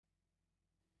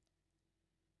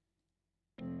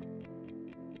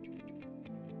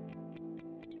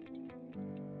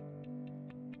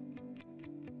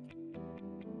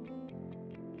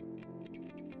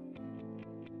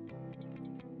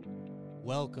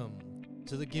Welcome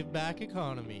to the Give Back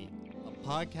Economy, a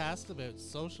podcast about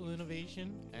social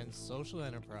innovation and social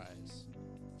enterprise.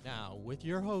 Now, with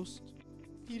your host,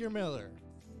 Peter Miller.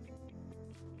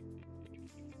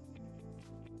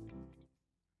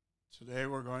 Today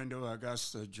we're going to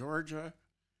Augusta, Georgia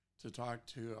to talk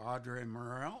to Audrey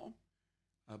Morrell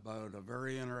about a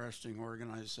very interesting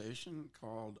organization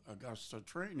called Augusta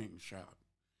Training Shop.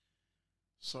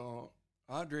 So,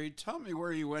 Audrey, tell me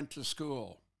where you went to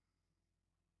school.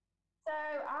 So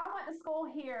I went to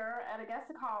school here at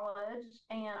Augusta College,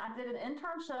 and I did an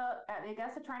internship at the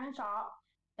Augusta Training Shop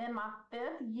in my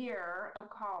 5th year of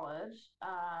college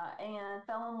and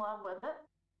fell in love with it.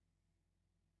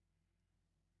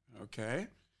 Okay.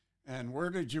 And where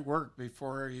did you work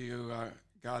before you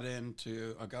got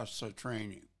into Augusta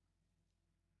Training?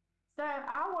 So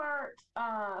I worked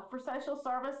for social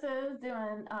services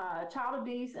doing child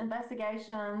abuse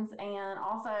investigations, and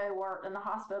also worked in the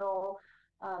hospital,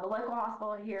 the local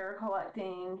hospital here,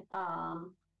 collecting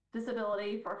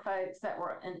disability for folks that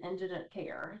were in indigent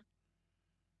care.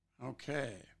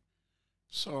 Okay.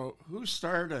 So who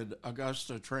started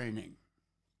Augusta Training?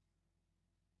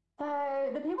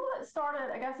 So the people that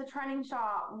started Augusta Training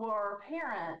Shop were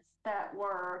parents that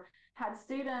had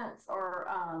students or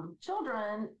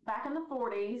children back in the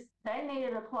 40s. They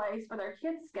needed a place for their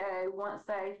kids to go once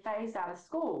they phased out of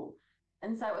school.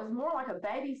 And so it was more like a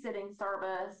babysitting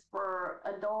service for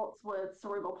adults with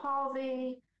cerebral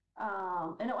palsy.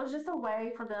 And it was just a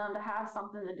way for them to have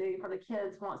something to do for the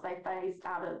kids once they phased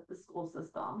out of the school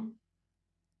system.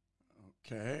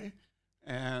 Okay.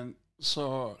 And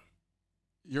so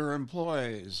your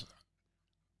employees,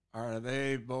 are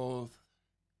they both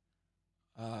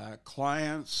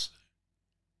clients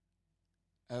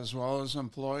as well as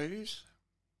employees?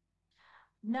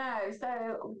 No,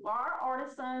 so our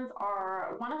artisans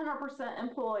are 100%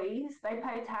 employees. They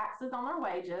pay taxes on their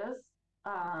wages.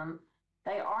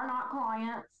 They are not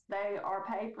clients. They are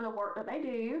paid for the work that they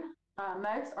do.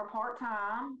 Most are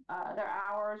part-time. Their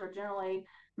hours are generally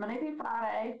Monday through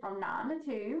Friday from 9 to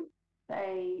 2.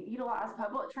 They utilize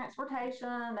public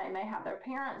transportation. They may have their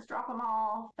parents drop them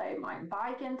off. They might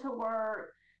bike into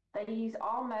work. They use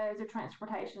all modes of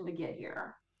transportation to get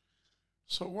here.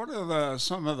 So what are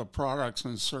some of the products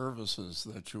and services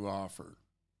that you offer?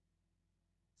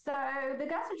 So the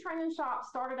Augusta Training Shop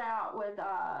started out with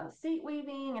seat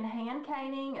weaving and hand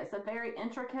caning. It's a very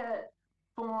intricate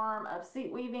form of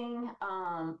seat weaving.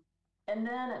 And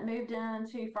then it moved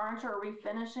into furniture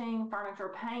refinishing,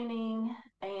 furniture painting,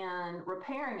 and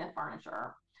repairing of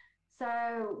furniture.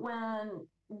 So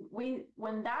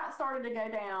when that started to go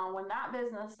down, when that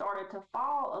business started to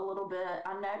fall a little bit,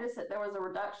 I noticed that there was a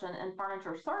reduction in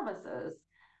furniture services.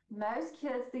 Most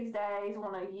kids these days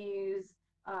want to use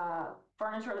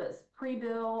furniture that's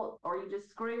pre-built, or you just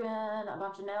screw in a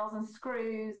bunch of nails and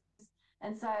screws.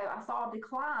 And so I saw a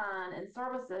decline in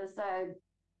services. So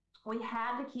we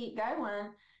had to keep going.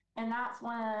 And that's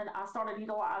when I started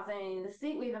utilizing the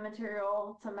seat weaving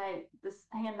material to make this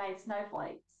handmade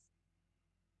snowflakes.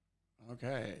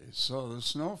 Okay, so the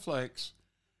snowflakes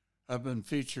have been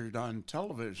featured on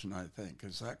television, I think.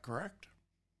 Is that correct?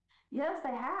 Yes, they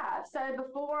have. So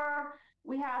before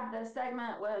we had the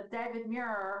segment with David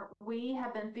Muir, we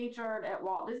have been featured at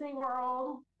Walt Disney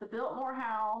World, the Biltmore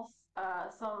House,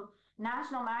 some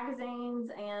national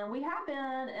magazines, and we have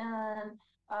been in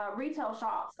retail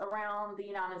shops around the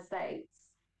United States.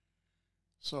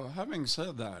 So having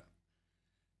said that,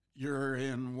 you're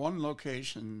in one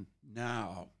location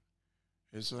now.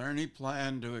 Is there any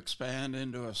plan to expand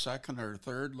into a second or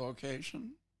third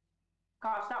location?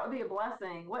 Gosh, that would be a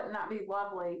blessing. Wouldn't that be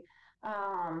lovely?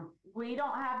 We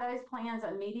don't have those plans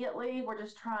immediately. We're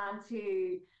just trying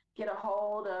to get a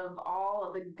hold of all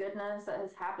of the goodness that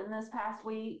has happened this past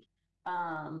week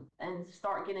and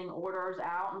start getting orders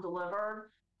out and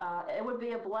delivered. It would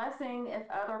be a blessing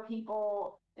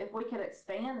if we could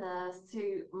expand this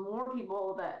to more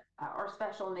people that are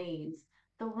special needs.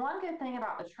 The one good thing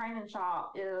about the training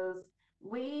shop is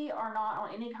we are not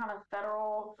on any kind of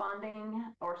federal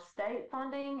funding or state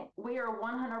funding. We are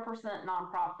 100%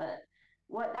 nonprofit.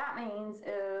 What that means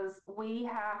is we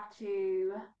have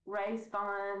to raise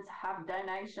funds, have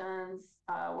donations.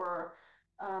 We're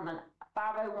a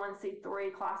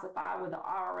 501c3 classified with the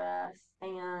IRS,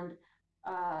 and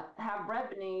have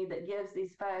revenue that gives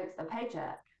these folks a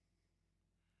paycheck.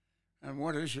 And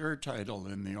what is your title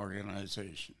in the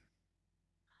organization?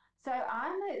 So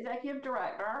I'm the executive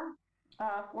director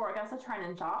for Augusta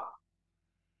Training Shop.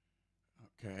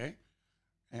 Okay.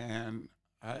 And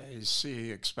I see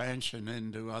expansion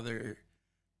into other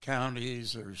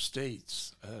counties or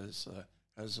states as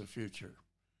a future.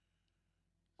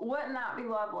 Wouldn't that be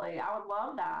lovely? I would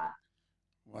love that.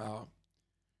 Well,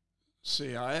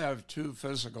 see, I have two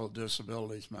physical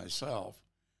disabilities myself,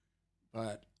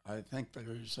 but I think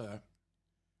there's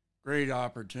great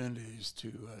opportunities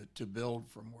to build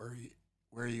from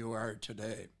where you are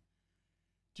today.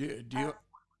 Do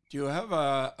you have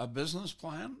a business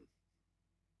plan?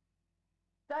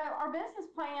 So our business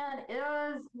plan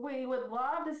is we would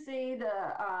love to see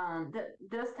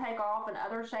this take off in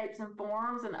other shapes and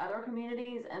forms in other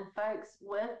communities and folks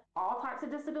with all types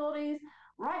of disabilities.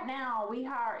 Right now, we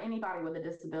hire anybody with a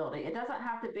disability. It doesn't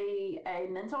have to be a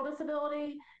mental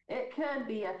disability. It could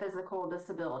be a physical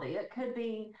disability. It could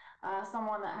be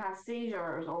someone that has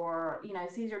seizures or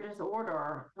seizure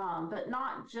disorder, but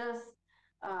not just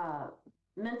uh,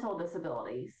 mental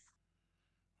disabilities.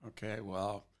 Okay,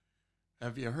 well,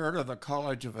 have you heard of the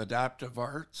College of Adaptive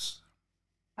Arts?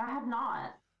 I have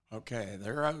not. Okay,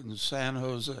 they're out in San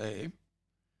Jose,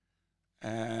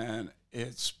 and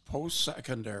it's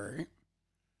post-secondary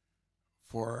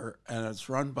and it's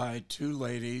run by two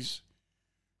ladies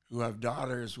who have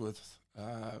daughters with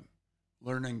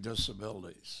learning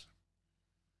disabilities.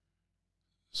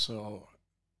 So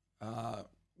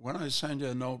when I send you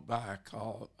a note back,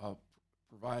 I'll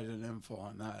provide an info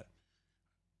on that.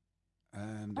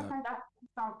 And Okay, that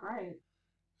sounds great.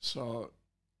 so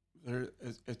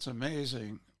it's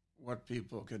amazing what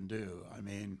people can do. I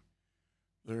mean,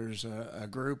 there's a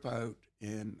group out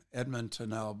in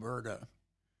Edmonton, Alberta,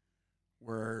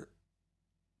 where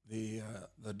the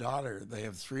daughter, they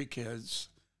have three kids.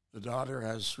 The daughter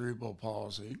has cerebral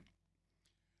palsy,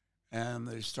 and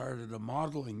they started a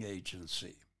modeling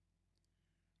agency.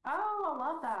 Oh, I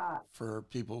love that. For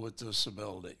people with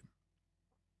disability.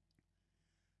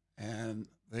 And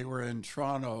they were in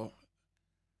Toronto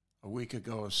a week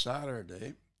ago,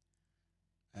 Saturday,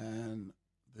 and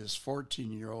this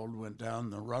 14-year-old went down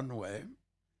the runway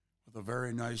with a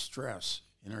very nice dress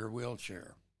in her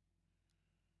wheelchair.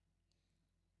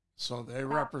 So they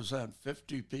represent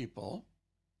 50 people,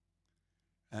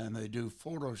 and they do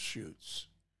photo shoots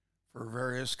for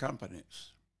various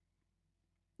companies.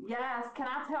 Yes, can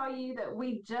I tell you that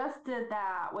we just did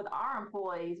that with our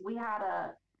employees? We had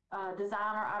a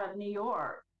designer out of New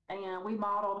York, and we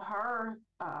modeled her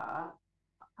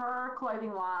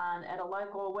clothing line at a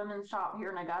local women's shop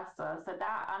here in Augusta. So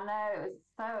that I know is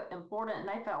so important, and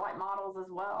they felt like models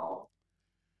as well.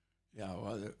 Yeah,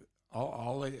 well,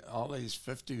 all these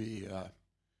 50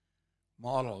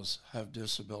 models have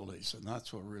disabilities, and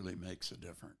that's what really makes a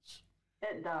difference.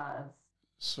 It does.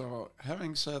 So,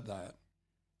 having said that,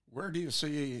 where do you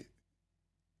see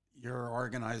your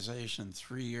organization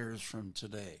 3 years from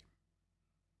today?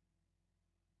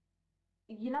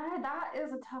 That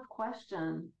is a tough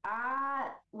question.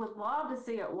 I would love to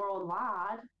see it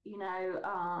worldwide.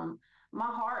 My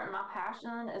heart and my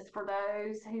passion is for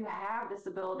those who have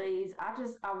disabilities. I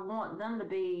want them to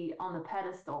be on the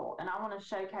pedestal, and I want to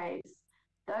showcase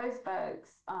those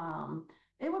folks.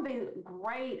 It would be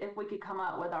great if we could come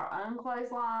up with our own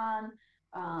clothesline,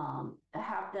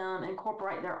 have them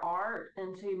incorporate their art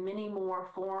into many more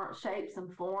shapes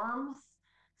and forms,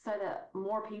 so that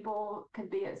more people could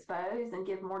be exposed and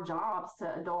give more jobs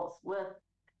to adults with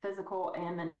physical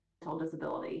and mental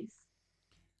disabilities.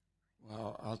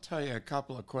 Well, I'll tell you a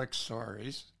couple of quick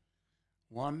stories.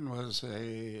 One was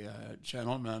a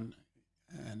gentleman,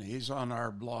 and he's on our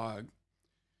blog.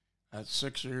 At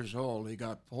 6 years old, he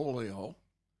got polio.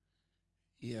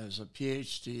 He has a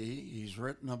PhD. He's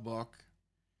written a book.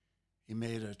 He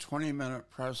made a 20-minute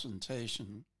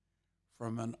presentation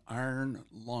from an iron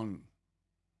lung.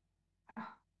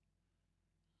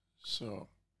 So,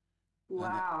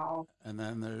 wow. And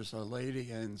then there's a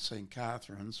lady in St.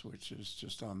 Catharines, which is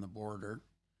just on the border,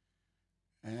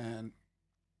 and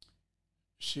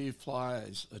she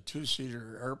flies a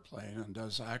 2-seater airplane and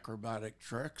does acrobatic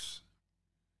tricks,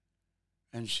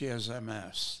 and she has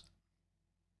MS.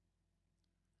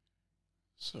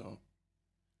 So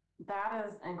that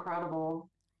is incredible.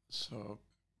 So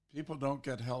people don't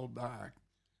get held back,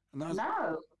 and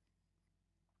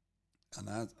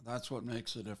that's what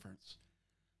makes a difference.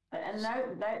 And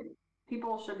that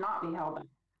people should not be held back.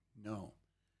 No.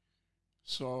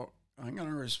 So I'm going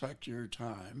to respect your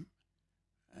time,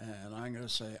 and I'm going to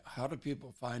say, how do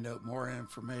people find out more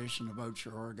information about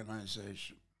your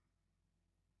organization?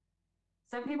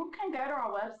 So people can go to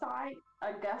our website,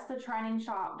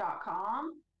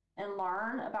 augustatrainingshop.com, and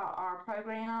learn about our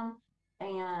program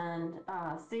and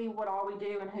see what all we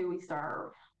do and who we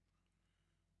serve.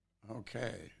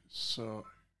 Okay. So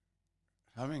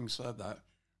having said that,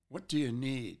 what do you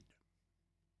need?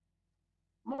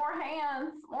 More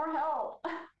hands, more help,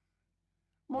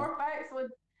 more folks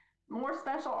more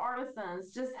special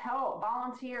artisans, just help,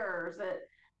 volunteers. That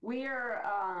we're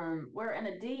in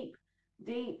a deep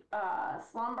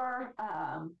slumber.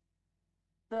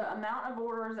 The amount of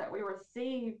orders that we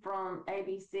receive from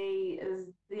ABC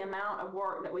is the amount of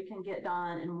work that we can get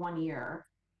done in 1 year.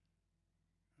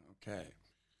 Okay.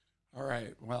 All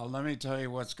right. Well, let me tell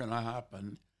you what's going to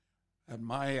happen. At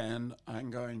my end, I'm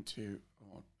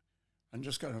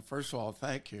just going to, first of all,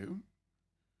 thank you.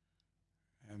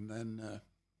 And then